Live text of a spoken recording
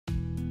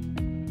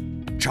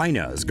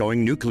China's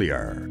going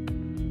nuclear.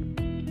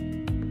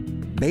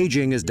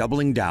 Beijing is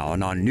doubling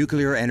down on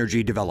nuclear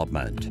energy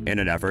development in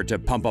an effort to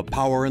pump up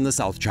power in the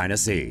South China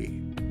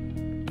Sea.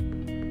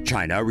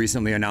 China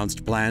recently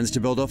announced plans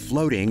to build a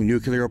floating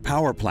nuclear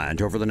power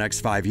plant over the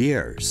next 5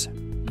 years.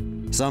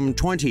 Some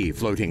 20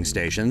 floating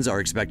stations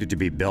are expected to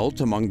be built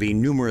among the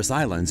numerous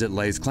islands it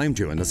lays claim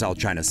to in the South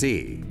China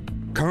Sea.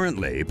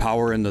 Currently,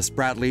 power in the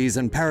Spratlys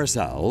and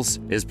Paracels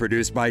is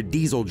produced by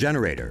diesel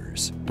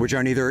generators, which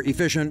are neither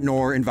efficient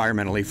nor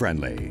environmentally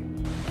friendly.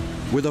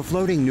 With a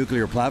floating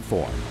nuclear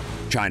platform,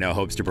 China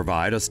hopes to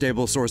provide a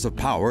stable source of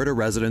power to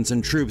residents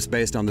and troops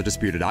based on the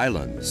disputed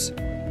islands.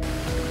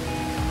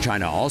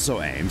 China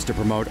also aims to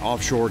promote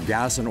offshore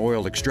gas and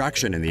oil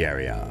extraction in the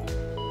area.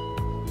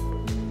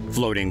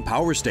 Floating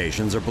power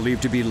stations are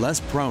believed to be less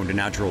prone to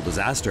natural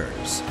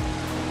disasters.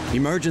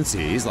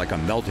 Emergencies like a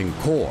melting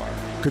core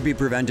could be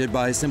prevented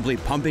by simply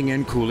pumping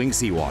in cooling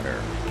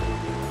seawater.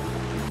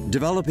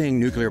 Developing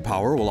nuclear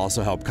power will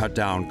also help cut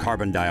down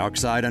carbon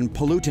dioxide and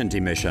pollutant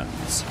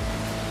emissions.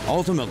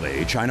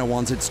 Ultimately, China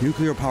wants its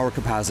nuclear power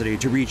capacity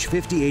to reach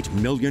 58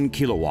 million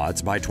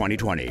kilowatts by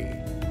 2020.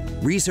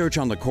 Research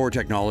on the core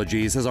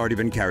technologies has already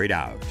been carried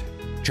out.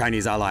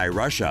 Chinese ally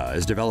Russia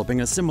is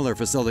developing a similar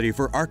facility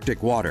for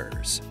Arctic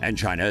waters, and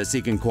China is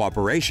seeking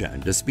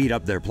cooperation to speed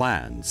up their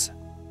plans.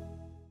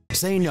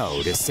 Say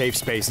no to safe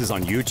spaces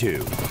on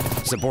YouTube.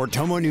 Support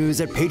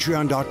TomoNews at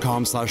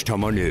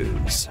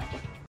patreon.com/TomoNews.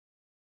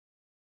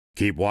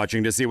 Keep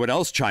watching to see what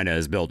else China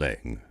is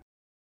building.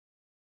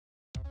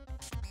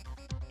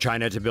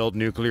 China to build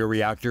nuclear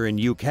reactor in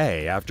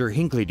UK after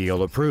HINKLEY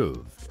deal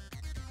approved.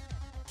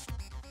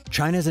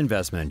 China's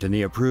investment in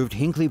the approved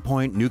Hinkley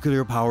Point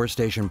nuclear power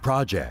station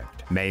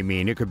project may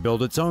mean it could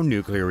build its own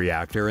nuclear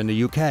reactor in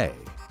the UK.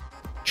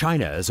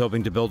 China is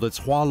hoping to build its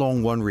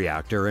Hualong 1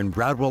 reactor in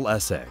Bradwell,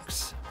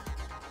 Essex.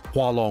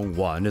 Hualong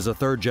 1 is a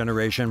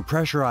third-generation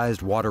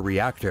pressurized water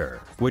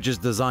reactor, which is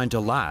designed to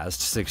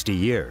last 60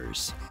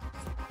 years.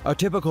 A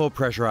typical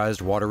pressurized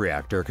water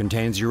reactor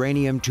contains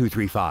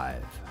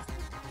uranium-235.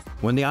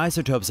 When the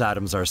isotope's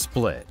atoms are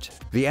split,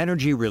 the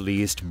energy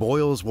released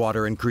boils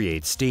water and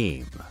creates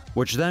steam,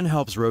 which then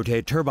helps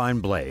rotate turbine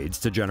blades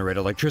to generate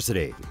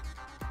electricity.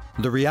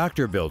 The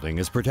reactor building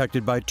is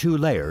protected by 2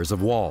 layers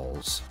of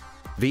walls.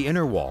 The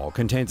inner wall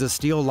contains a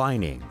steel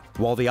lining,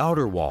 while the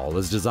outer wall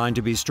is designed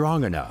to be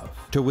strong enough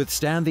to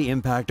withstand the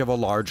impact of a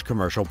large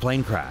commercial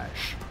plane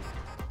crash.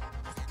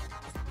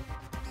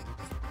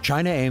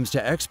 China aims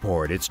to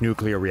export its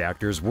nuclear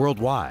reactors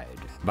worldwide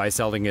by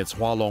selling its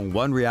Hualong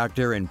 1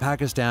 reactor in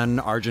Pakistan,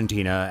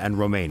 Argentina, and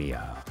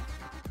Romania.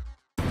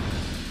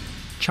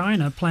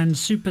 China plans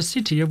super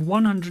city of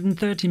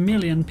 130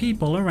 million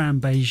people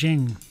around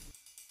Beijing.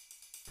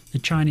 The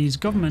Chinese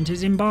government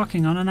is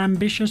embarking on an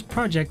ambitious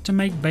project to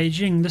make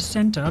Beijing the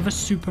center of a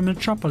super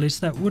metropolis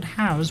that would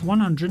house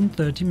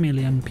 130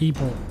 million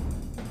people.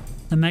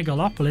 The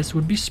megalopolis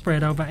would be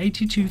spread over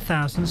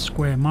 82,000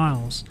 square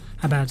miles,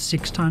 about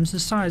 6 times the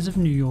size of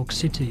New York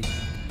City,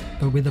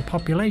 but with a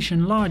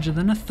population larger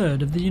than a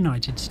third of the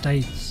United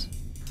States.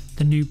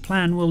 The new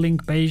plan will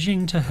link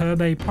Beijing to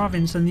Hebei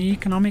province and the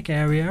economic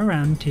area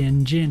around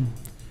Tianjin,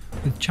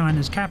 with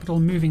China's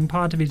capital moving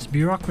part of its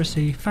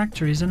bureaucracy,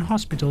 factories and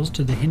hospitals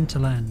to the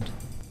hinterland.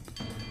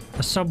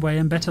 A subway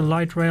and better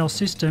light rail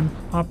system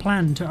are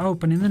planned to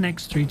open in the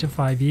next 3 to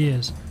 5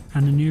 years,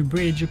 and a new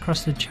bridge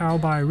across the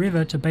Chaobai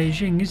River to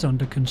Beijing is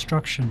under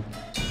construction.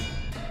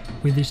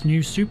 With this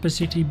new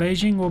supercity,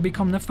 Beijing will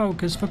become the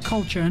focus for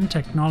culture and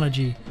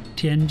technology,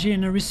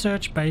 Tianjin a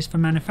research base for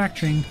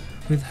manufacturing,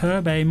 with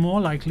Hebei more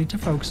likely to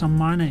focus on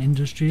minor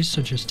industries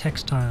such as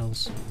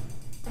textiles.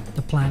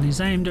 The plan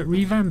is aimed at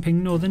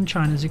revamping northern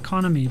China's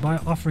economy by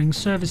offering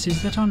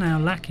services that are now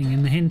lacking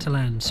in the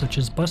hinterland, such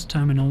as bus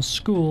terminals,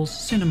 schools,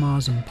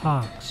 cinemas and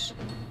parks.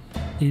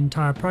 The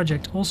entire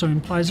project also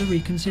implies a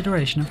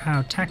reconsideration of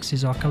how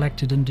taxes are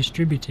collected and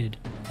distributed,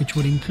 which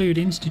would include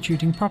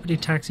instituting property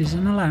taxes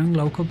and allowing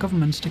local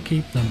governments to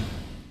keep them.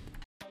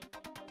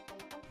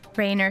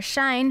 Rain or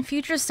shine,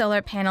 future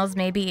solar panels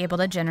may be able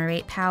to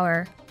generate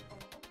power.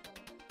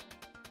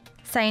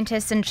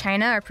 Scientists in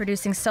China are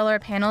producing solar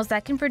panels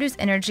that can produce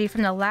energy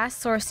from the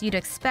last source you'd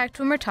expect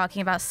when we're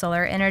talking about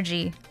solar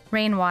energy: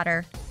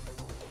 rainwater.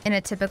 In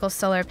a typical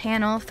solar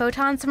panel,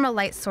 photons from a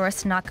light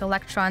source knock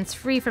electrons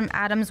free from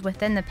atoms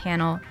within the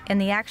panel,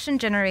 and the action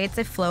generates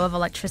a flow of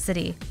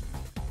electricity.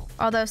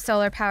 Although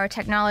solar power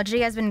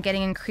technology has been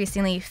getting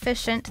increasingly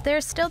efficient,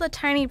 there's still the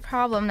tiny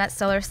problem that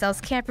solar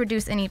cells can't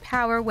produce any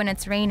power when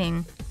it's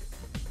raining.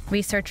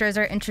 Researchers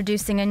are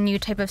introducing a new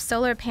type of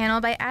solar panel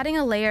by adding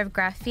a layer of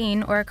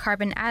graphene or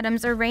carbon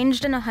atoms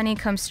arranged in a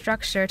honeycomb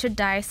structure to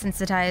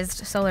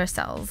dye-sensitized solar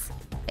cells.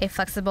 A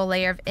flexible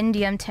layer of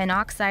indium tin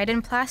oxide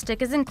and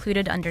plastic is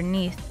included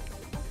underneath.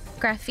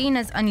 Graphene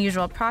has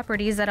unusual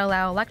properties that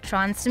allow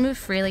electrons to move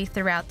freely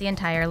throughout the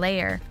entire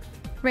layer.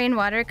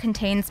 Rainwater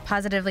contains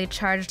positively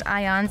charged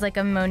ions like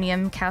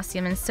ammonium,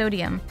 calcium, and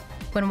sodium.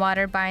 When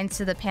water binds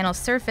to the panel's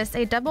surface,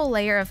 a double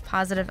layer of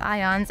positive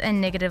ions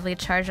and negatively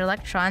charged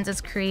electrons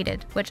is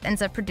created, which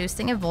ends up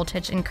producing a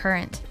voltage and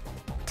current.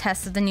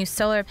 Tests of the new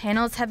solar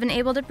panels have been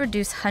able to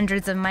produce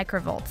hundreds of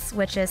microvolts,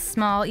 which is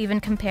small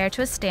even compared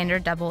to a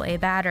standard AA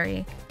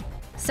battery.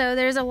 So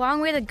there's a long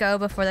way to go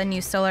before the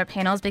new solar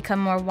panels become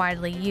more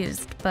widely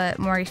used, but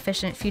more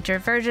efficient future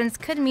versions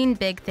could mean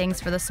big things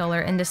for the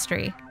solar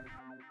industry.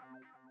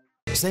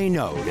 Say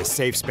no to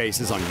safe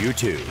spaces on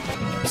YouTube.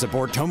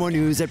 Support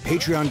TomoNews at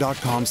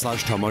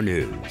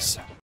patreon.com/TomoNews.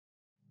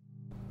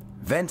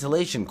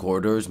 Ventilation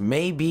corridors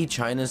may be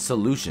China's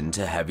solution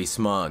to heavy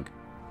smog.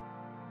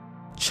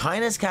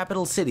 China's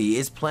capital city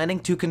is planning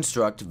to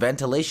construct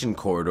ventilation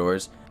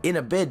corridors in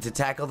a bid to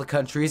tackle the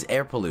country's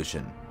air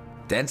pollution.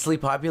 Densely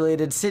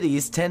populated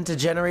cities tend to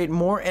generate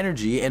more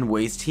energy and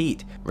waste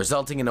heat,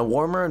 resulting in a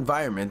warmer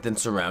environment than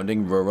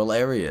surrounding rural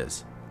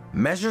areas.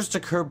 Measures to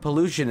curb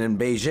pollution in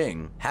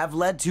Beijing have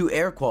led to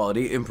air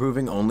quality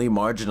improving only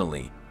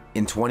marginally.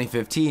 In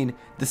 2015,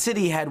 the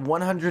city had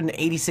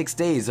 186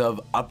 days of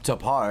up to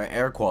par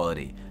air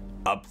quality,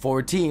 up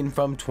 14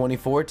 from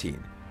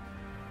 2014.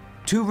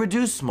 To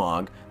reduce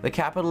smog, the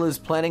capital is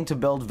planning to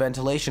build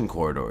ventilation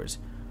corridors.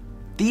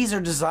 These are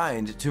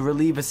designed to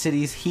relieve a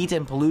city's heat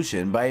and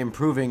pollution by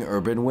improving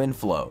urban wind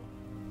flow.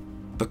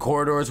 The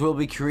corridors will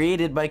be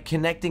created by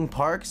connecting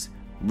parks,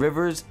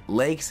 rivers,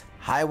 lakes,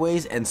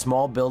 highways, and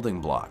small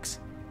building blocks.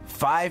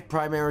 5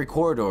 primary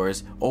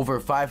corridors, over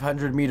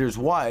 500 meters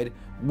wide,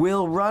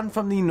 will run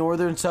from the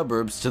northern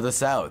suburbs to the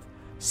south.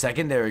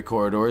 Secondary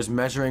corridors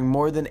measuring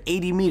more than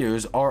 80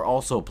 meters are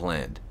also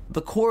planned.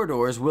 The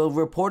corridors will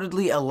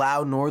reportedly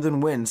allow northern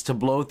winds to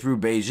blow through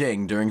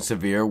Beijing during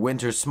severe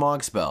winter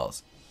smog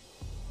spells.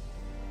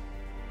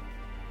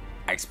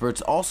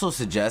 Experts also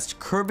suggest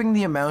curbing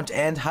the amount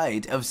and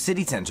height of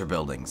city center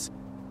buildings,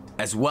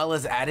 as well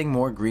as adding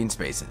more green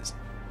spaces.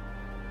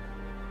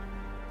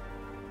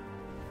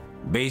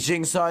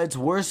 Beijing saw its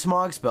worst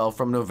smog spell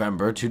from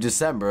November to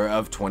December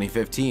of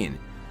 2015.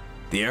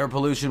 The air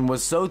pollution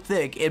was so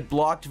thick it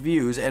blocked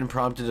views and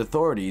prompted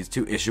authorities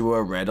to issue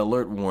a red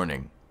alert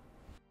warning.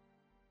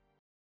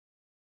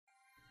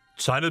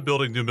 China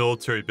building new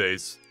military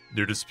base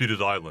near disputed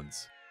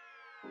islands.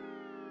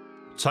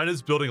 China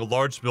is building a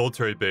large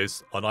military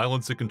base on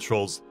islands it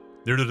controls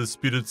near the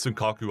disputed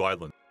Senkaku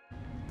Island.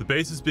 The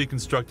base is being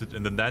constructed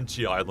in the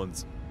Nanchi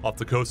Islands off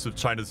the coast of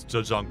China's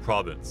Zhejiang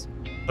province,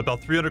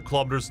 about 300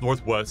 kilometers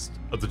northwest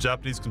of the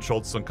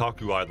Japanese-controlled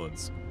Senkaku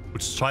Islands,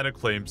 which China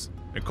claims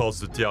and calls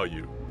the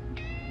Diaoyu.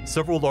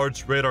 Several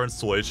large radar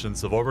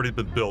installations have already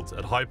been built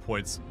at high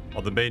points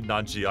on the main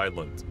Nanji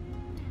Island.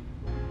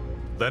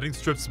 Landing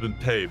strips have been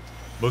paved,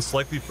 most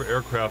likely for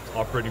aircraft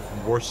operating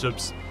from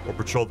warships or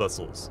patrol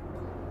vessels.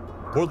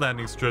 More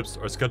landing strips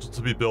are scheduled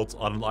to be built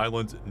on an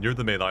island near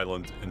the main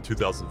island in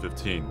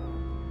 2015.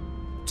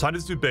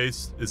 China's new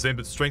base is aimed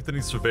at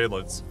strengthening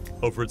surveillance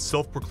over its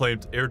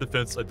self-proclaimed Air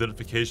Defense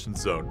Identification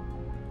Zone,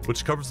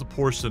 which covers a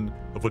portion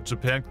of what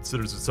Japan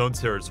considers its own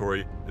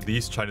territory in the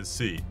East China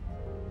Sea,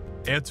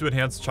 and to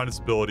enhance China's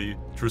ability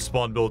to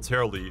respond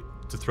militarily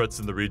to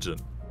threats in the region.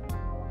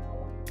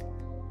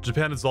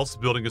 Japan is also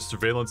building a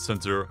surveillance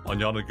center on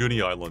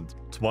Yonaguni Island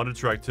to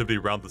monitor activity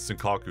around the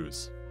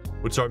Senkakus,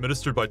 which are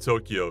administered by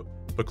Tokyo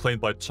but claimed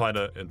by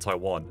China and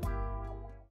Taiwan.